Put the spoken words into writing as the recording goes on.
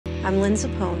I'm Lynn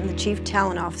Zapone, the Chief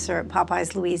Talent Officer at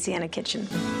Popeye's Louisiana Kitchen.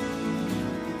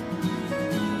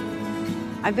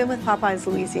 I've been with Popeye's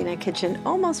Louisiana Kitchen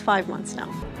almost 5 months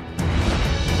now.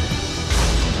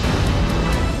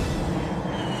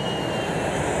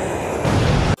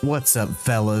 What's up,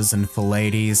 fellas and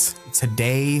ladies?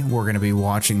 Today, we're gonna be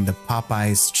watching the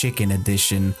Popeye's Chicken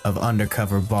edition of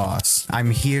Undercover Boss. I'm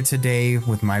here today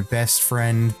with my best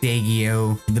friend,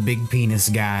 Dagio, the big penis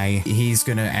guy. He's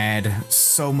gonna add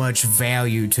so much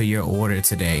value to your order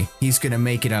today. He's gonna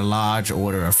make it a large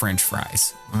order of French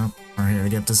fries. Well, we're here to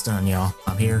get this done, y'all.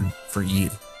 I'm here for you.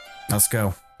 Let's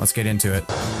go. Let's get into it.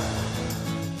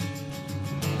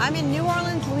 I'm in New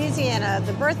Orleans, Louisiana,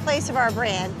 the birthplace of our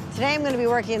brand. Today I'm going to be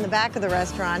working in the back of the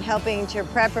restaurant, helping to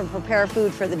prep and prepare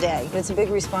food for the day. It's a big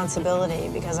responsibility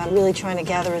because I'm really trying to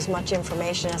gather as much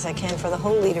information as I can for the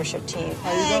whole leadership team.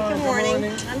 Hey, good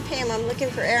morning. I'm Pam. I'm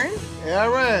looking for Aaron.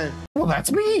 Aaron. Well,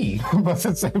 that's me. I was about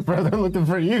to say, brother, looking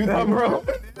for you, though, bro.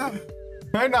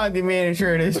 I'm not the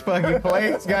manager of this fucking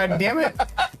place. God damn it.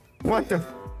 What the?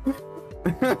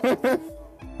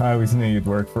 I always knew you'd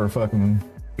work for a fucking...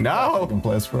 No.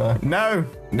 Place, bro. No.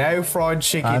 No fried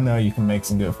chicken. I know you can make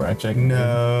some good fried chicken.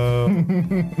 No.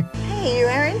 Hey, you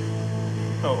Aaron?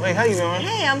 Oh, hey, how you doing?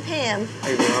 Hey, I'm Pam.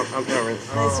 Hey, I'm Aaron.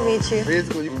 Nice to meet you.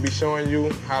 Basically, we'll be showing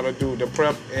you how to do the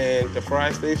prep and the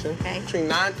fry station. Okay. Between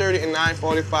 9:30 and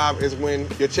 9:45 is when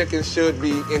your chicken should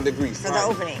be in the grease. For the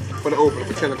opening. For the opening,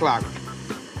 for 10 o'clock.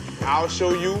 I'll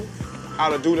show you how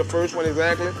to do the first one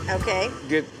exactly. Okay.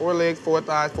 Get 4 legs, 4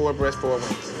 thighs, 4 breasts, 4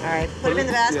 wings. All right. Put them in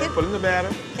the basket? Yeah, put them in the batter.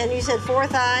 And you said 4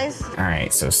 thighs? All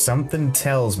right, so something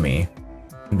tells me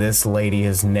this lady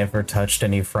has never touched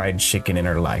any fried chicken in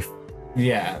her life.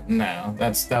 Yeah, no,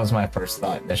 that was my first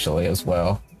thought initially as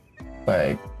well.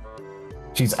 Like,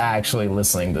 she's actually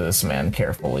listening to this man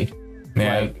carefully.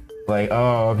 Yeah. Like,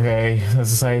 oh, okay,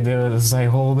 this is how you do it, this is how you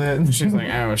hold it. She's like,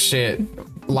 oh shit,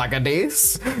 like a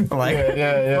this? Like,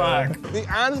 yeah. fuck. To be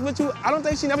honest with you, I don't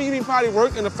think she never even probably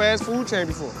worked in a fast food chain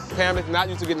before. Pam is not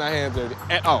used to getting her hands dirty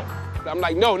at all. I'm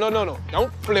like, no.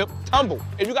 Don't flip, tumble.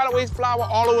 If you gotta waste flour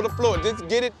all over the floor, just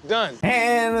get it done.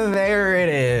 And there it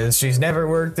is. She's never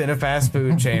worked in a fast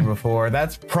food chain before.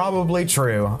 That's probably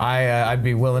true. I'd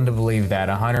be willing to believe that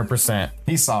 100%.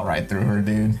 He saw right through her,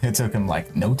 dude. It took him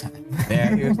like no time.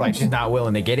 Yeah, he was like, she's not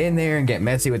willing to get in there and get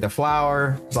messy with the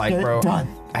flour. It's like, Get it bro,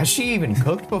 done. has she even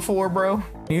cooked before, bro?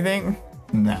 You think?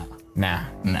 No, Nah,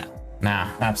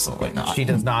 absolutely not. she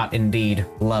does not indeed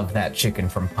love that chicken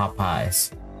from Popeye's.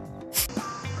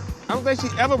 I don't think she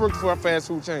ever worked for a fast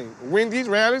food chain. Wendy's,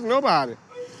 Rally's, nobody.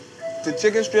 The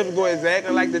chicken strips go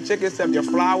exactly like the chicken, except your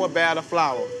flour, batter,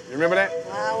 flour. You remember that?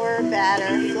 Flour,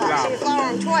 batter, flour. So you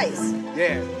flour them twice.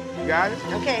 Yeah, you got it?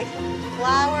 Okay.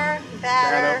 Flour,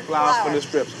 batter, flour for the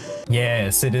strips.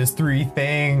 Yes, it is 3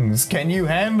 things. Can you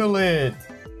handle it?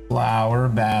 Flour,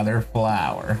 batter,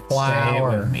 flour. Flour. Say it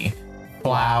with me.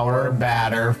 Flour,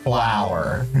 batter,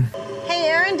 flour. Hey,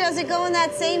 Aaron, does it go in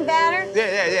that same batter?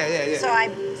 Yeah. So I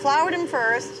floured them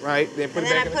first. Right, then put And it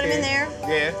then back I in put the them in pan.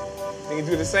 there? Yeah. Then you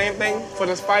do the same thing for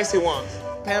the spicy ones.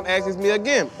 Pam asks me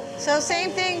again. So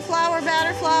same thing, flour,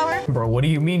 batter, flour. Bro, what do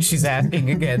you mean she's asking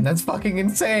again? That's fucking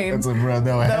insane. That's a bro,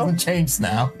 no, it hasn't changed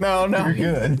now. No. You're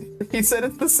good. He said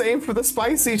it's the same for the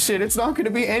spicy shit. It's not gonna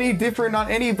be any different on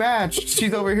any batch.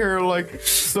 She's over here like,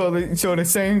 so the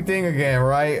same thing again,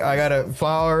 right? I gotta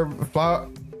flour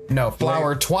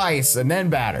twice and then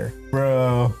batter,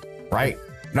 Bro. right?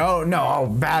 No,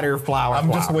 batter, flour.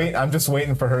 I'm just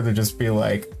waiting for her to just be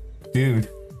like, dude,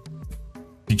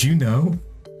 did you know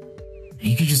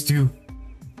you could just do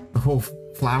the whole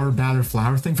flour, batter,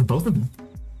 flour thing for both of them?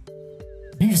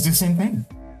 You can just do the same thing.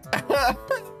 I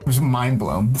was mind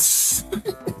blown.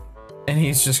 And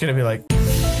he's just gonna be like,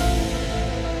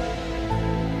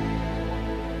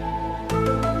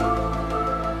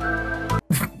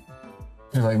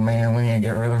 You're like, man, we need to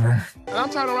get rid of her. And I'm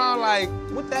turning around like,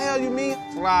 what the hell you mean?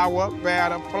 Flour,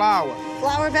 batter, flour.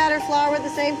 Flour, batter, flour, the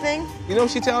same thing? You know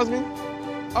what she tells me?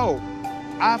 Oh,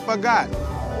 I forgot.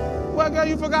 What, girl,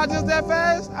 you forgot just that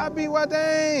fast? I be what,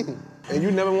 dang. And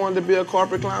you never wanted to be a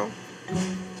corporate clown?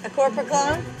 A corporate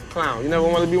clown? Clown, you never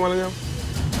wanted to be one of them?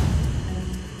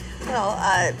 Well,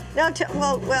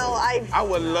 no, I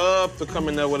would love to come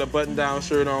in there with a button-down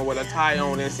shirt on, with a tie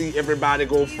on, and see everybody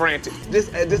go frantic. This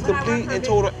complete and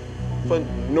total for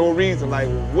no reason. Like,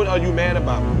 what are you mad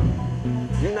about?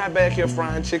 You're not back here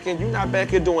frying chicken. You're not back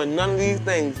here doing none of these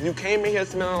things. You came in here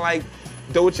smelling like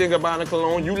Dolce & Gabbana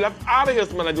cologne. You left out of here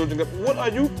smelling like Dolce & Gabbana. What are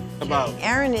you about?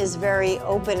 Aaron is very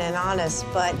open and honest,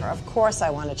 but of course I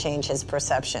want to change his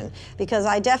perception because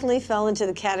I definitely fell into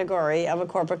the category of a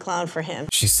corporate clown for him.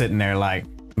 she's sitting there like,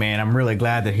 Man, I'm really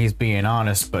glad that he's being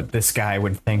honest, but this guy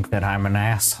would think that I'm an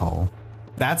asshole.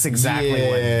 That's exactly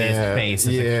what his face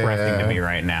is expressing to me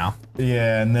right now.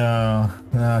 Yeah,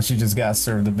 no, she just got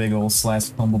served a big old slice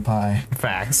of humble pie.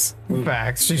 Facts.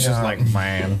 She's just like,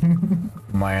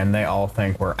 man, they all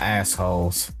think we're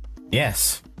assholes.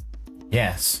 Yes.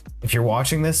 If you're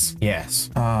watching this, yes.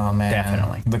 Oh man,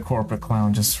 definitely. The corporate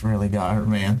clown just really got her,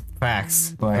 man.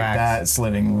 Facts. Like that's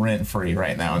living rent free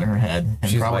right now in her head,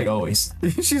 and she's probably like, always.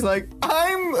 She's like,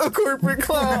 I'm a corporate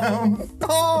clown.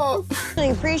 Oh. I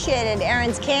appreciated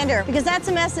Aaron's candor because that's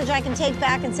a message I can take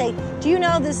back and say, do you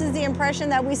know this is the impression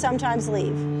that we sometimes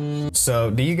leave? So,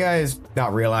 do you guys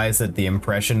not realize that the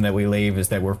impression that we leave is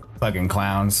that we're fucking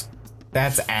clowns?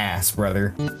 That's ass,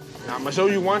 brother. Now, I'm gonna show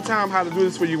you one time how to do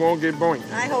this where you won't get boink.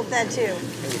 I hope that too.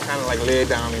 And you kind of like lay it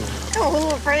down. I'm a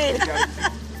little afraid.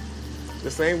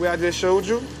 The same way I just showed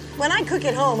you. When I cook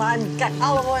at home, I've got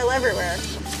olive oil everywhere.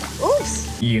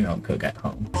 Oops. You don't cook at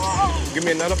home. Oh. Give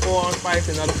me another 4 on spice,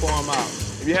 another 4 on mild.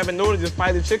 If you haven't noticed, just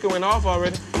spicy chicken went off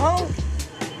already. Oh,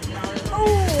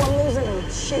 I'm losing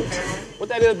it. Shoot. What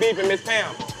that is beeping, Miss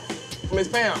Pam? Miss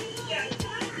Pam.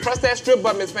 Press that strip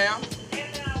button, Miss Pam.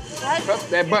 What? Press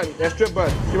that button, that strip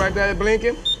button. You right there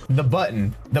blinking? The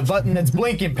button that's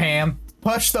blinking, Pam.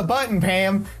 Push the button,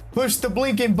 Pam. Push the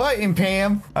blinking button,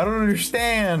 Pam. I don't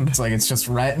understand. It's like it's just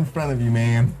right in front of you,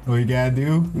 man. All you gotta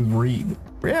do is read.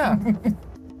 Yeah.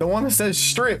 The one that says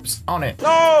strips on it.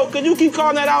 No, cause you keep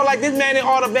calling that out like this man didn't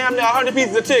order damn near 100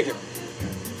 pieces of chicken.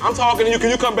 I'm talking to you,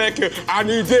 can you come back here? I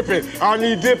need dipping.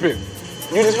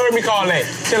 You just heard me call that.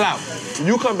 Chill out.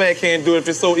 You come back here and do it if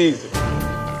it's so easy.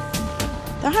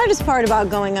 The hardest part about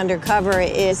going undercover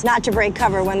is not to break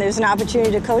cover when there's an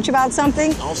opportunity to coach about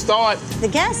something. Don't start. The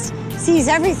guest sees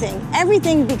everything.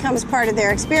 Everything becomes part of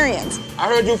their experience. I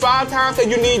heard you 5 times say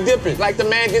you need dipping, like the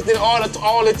man just didn't order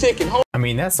all the chicken. I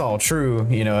mean, that's all true.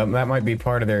 You know, that might be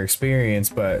part of their experience,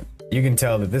 but you can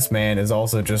tell that this man is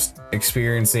also just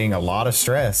experiencing a lot of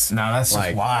stress. No, that's like,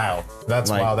 just wild. That's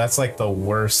wild. That's like the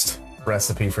worst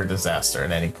recipe for disaster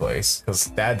in any place. Because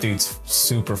that dude's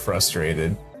super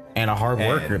frustrated. And a hard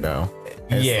worker, though.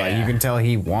 It's Yeah. like, you can tell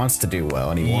he wants to do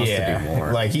well and he wants to do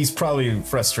more. Like, he's probably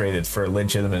frustrated for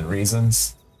legitimate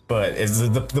reasons. But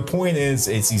the point is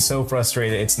he's so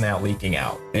frustrated, it's now leaking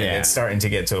out. And it's starting to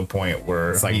get to a point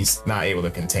where it's like he's not able to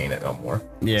contain it no more.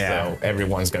 Yeah. So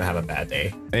everyone's going to have a bad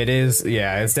day. It is,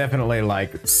 yeah, it's definitely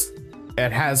like,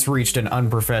 it has reached an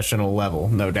unprofessional level,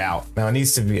 no doubt. Now, it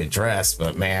needs to be addressed,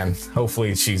 but man,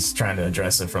 hopefully she's trying to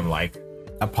address it from like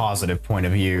a positive point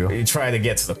of view. You try to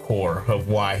get to the core of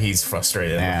why he's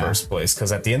frustrated in the first place.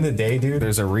 Because at the end of the day, dude,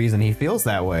 there's a reason he feels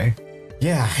that way.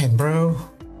 Yeah, and bro,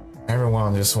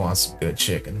 everyone just wants good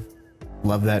chicken.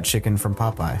 Love that chicken from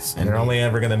Popeyes. And they're only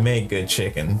ever gonna make good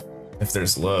chicken if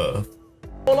there's love.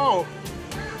 Hold on.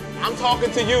 I'm talking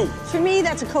to you. For me,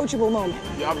 that's a coachable moment.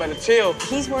 Y'all better chill.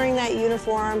 He's wearing that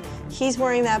uniform. He's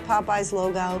wearing that Popeyes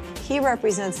logo. He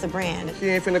represents the brand. She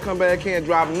ain't finna come back here and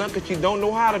drop nothing because she don't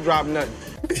know how to drop nothing.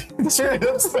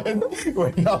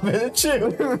 Well, y'all better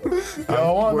chill.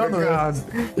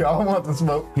 Y'all want the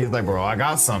smoke. He's like, bro, I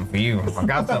got something for you. I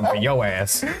got something for your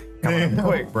ass. Come on,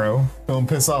 quick, bro. Don't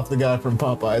piss off the guy from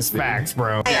Popeyes. Facts,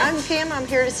 bro. Hey, I'm Pam. I'm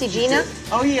here to see Gina.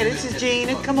 Oh, yeah, this is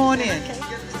Gina. Come on in. Okay.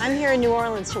 I'm here in New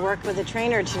Orleans to work with a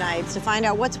trainer tonight to find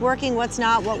out what's working, what's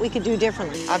not, what we could do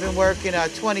differently. I've been working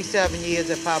 27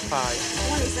 years at Popeyes.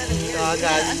 27 years. So I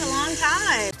got- That's a long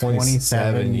time.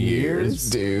 27 years,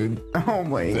 dude. Oh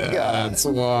my god. That's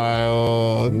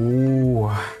wild. Ooh.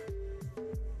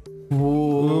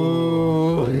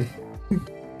 Ooh.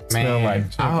 Smell Man,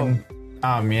 like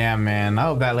chicken. yeah, man. I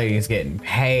hope that lady's getting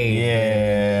paid.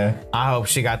 Yeah. I hope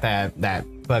she got that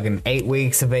fucking 8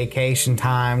 weeks of vacation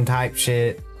time type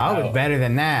shit. I hope it's better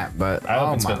than that, but I hope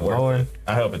oh it's my been worth lord. it.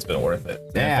 I hope it's been worth it.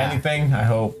 Yeah. If anything, I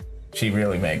hope she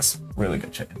really makes really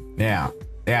good chicken. Yeah.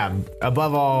 Yeah.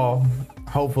 Above all,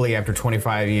 hopefully after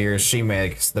 25 years, she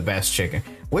makes the best chicken.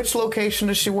 Which location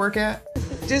does she work at?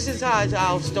 This is how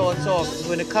our store talks.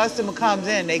 When a customer comes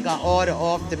in, they gonna order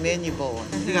off the menu board.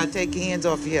 You gotta take your hands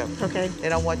off here. Okay. They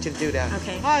don't want you to do that.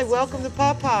 Okay. Hi, welcome to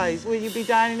Popeyes. Will you be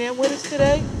dining in with us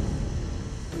today?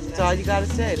 That's all you gotta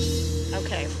say.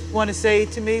 Okay. Want to say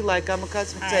it to me like I'm a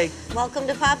customer? All Say, right. Welcome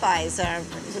to Popeyes.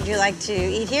 Would you like to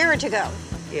eat here or to go?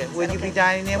 yeah. Will you be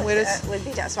dining in with us? Would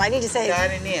be done. So I need to say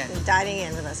Dining in. dining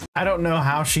in with us. I don't know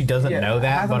how she doesn't know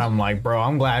that, but I'm like, bro,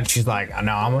 I'm glad she's like,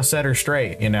 no, I'm gonna set her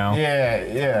straight, you know?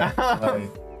 Yeah.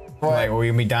 Like, will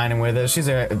you be dining with us?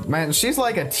 She's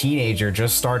like a teenager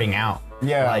just starting out.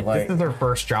 Yeah, Like, like- this is her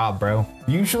first job, bro.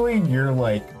 Usually you're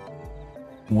like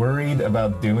worried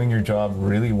about doing your job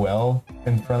really well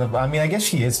in front of, I mean, I guess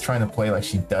she is trying to play like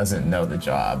she doesn't know the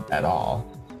job at all.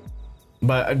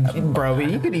 But bro,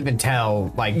 you could even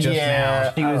tell, like, just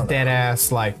now, she was dead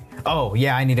ass like, oh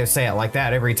yeah, I need to say it like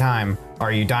that every time.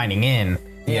 Are you dining in?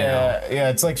 Yeah, yeah,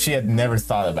 it's like she had never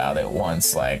thought about it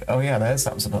once, like, oh yeah, that is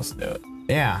how I'm supposed to do it.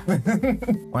 Yeah.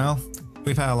 Well,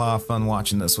 we've had a lot of fun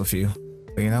watching this with you.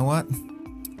 But you know what?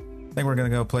 I think we're gonna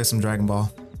go play some Dragon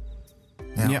Ball.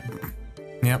 Yeah.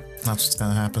 Yep. That's what's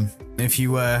gonna happen. If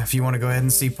you want to go ahead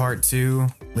and see part 2,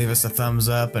 leave us a thumbs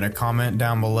up and a comment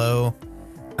down below.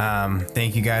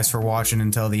 Thank you guys for watching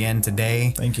until the end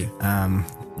today. Thank you.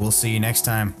 We'll see you next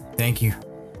time. Thank you.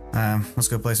 Let's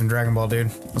go play some Dragon Ball,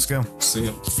 dude. Let's go. See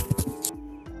ya.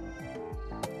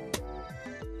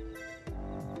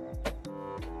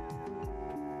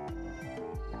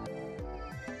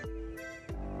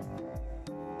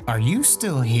 Are you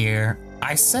still here?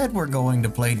 I said we're going to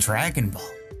play Dragon Ball.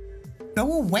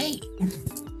 Go away.